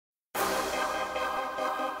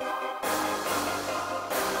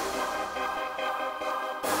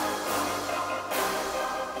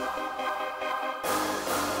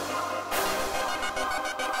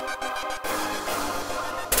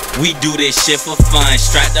We do this shit for fun,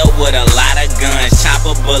 strapped up with a lot of guns.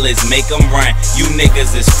 Chopper bullets, make them run. You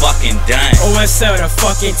niggas is fucking done. OSL the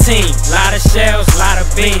fucking team. Lot of shells, lot of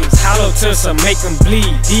beams. Hollow Tulsa, make them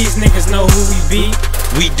bleed. These niggas know who we be.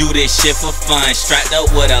 We do this shit for fun, strapped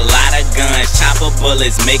up with a lot of guns. Chopper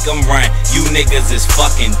bullets, make them run. You niggas is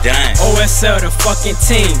fucking done. OSL the fucking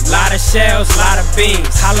team. Lot of shells, lot of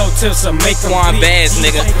beams. Hollow Tulsa, make them bleed. Bass, These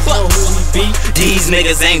nigga. niggas know who we be. These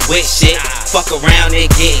niggas ain't with shit. Fuck around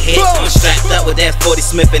and get hit. I'm strapped up with that 40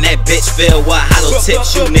 Smith and that bitch filled with hollow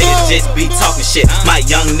tips. You niggas just be talking shit. My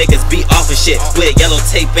young niggas be off of shit. With yellow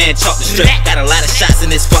tape and chocolate strip. Got a lot of shots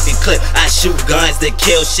in this fucking clip. I shoot guns to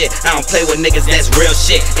kill shit. I don't play with niggas that's real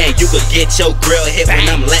shit. And you could get your grill hit when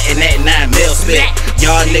I'm letting that 9mm spit.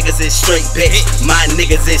 Y'all niggas is straight bitch. My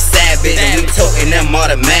niggas is savage. And we toting them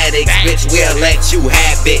automatics. Bitch, we'll let you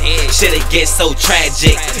have it. Shit, it gets so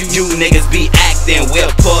tragic. You niggas be acting.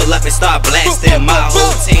 We'll pull up and start blasting. My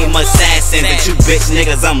whole team assassins. But you bitch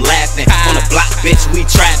niggas, I'm laughing. On the block, bitch, we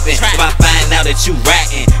trapping. If I find out that you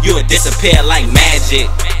ratting, you'll disappear like magic.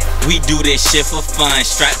 We do this shit for fun,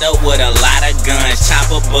 strapped up with a lot of guns.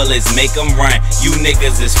 Chopper bullets, make them run. You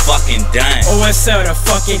niggas is fucking done. OSL the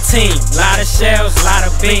fucking team. Lot of shells, lot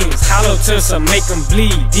of beams. Hollow Tulsa, make them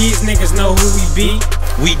bleed. These niggas know who we be.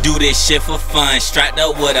 We do this shit for fun, strapped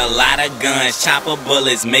up with a lot of guns. Chopper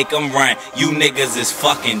bullets, make them run. You niggas is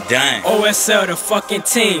fucking done. OSL the fucking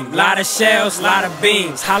team. Lot of shells, lot of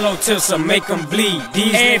beams. Hollow Tulsa, make them bleed.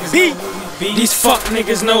 These niggas know who we be. These fuck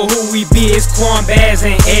niggas know who we be. It's Quan Baz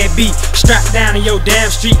and Ed B. Strapped down in your damn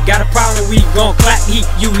street. Got a problem, we gon' clap heat.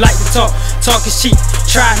 You like to talk is cheap.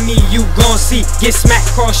 Try me, you gon' see. Get smacked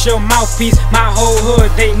across your mouthpiece. My whole hood,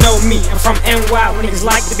 they know me. I'm from NY, where niggas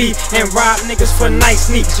like to be. And rob niggas for nice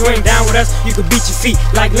sneaks. You ain't down with us, you can beat your feet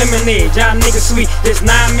like lemonade. Y'all niggas sweet. This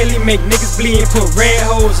 9mm make niggas bleed and put red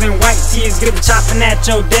holes in white tears. Get them chopping at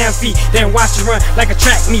your damn feet. Then watch you run like a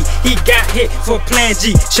track meet. He got hit for plan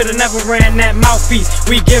G. Should've never ran that mouthpiece.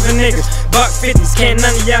 We giving niggas $150s. Can't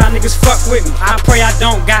none of y'all niggas fuck with me. I pray I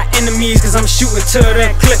don't got enemies, cause I'm shooting till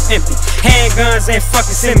that clip empty. Handguns and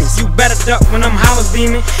fucking semis. You better duck when I'm hollows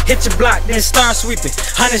beaming. Hit your block, then start sweeping.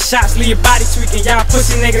 100 shots, leave your body tweaking. Y'all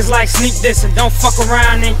pussy niggas like sneak dissing. Don't fuck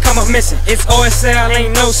around and come up missing. It's OSL,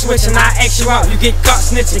 ain't no switching. I X you out, you get caught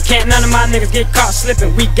snitching. Can't none of my niggas get caught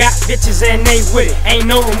slipping. We got bitches and they with it. Ain't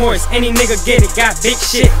no remorse, any nigga get it. Got big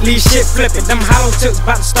shit, leave shit flipping. Them hollow tips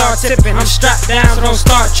about to start tipping. I'm strapped down, so don't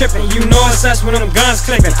start tripping. You know it's us when them guns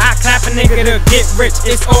clicking. I clap a nigga to get rich.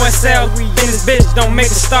 It's OSL, we in this bitch. Don't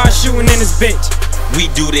make a start shooting in this bitch. We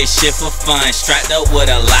do this shit for fun, strapped up with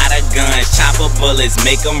a lot of guns. Chopper bullets,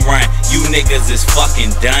 make them run. You niggas is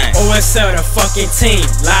fucking done. OSL the fucking team.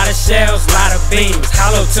 Lot of shells, lot of beams.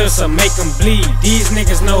 Hollow Tulsa, make them bleed. These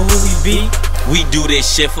niggas know who we be. We do this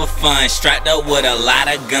shit for fun, strapped up with a lot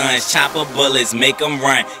of guns. Chopper bullets, make them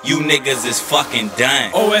run. You niggas is fucking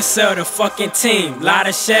done. OSL the fucking team. Lot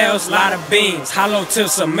of shells, lot of beams. Hollow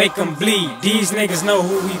Tulsa, make them bleed. These niggas know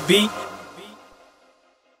who we be.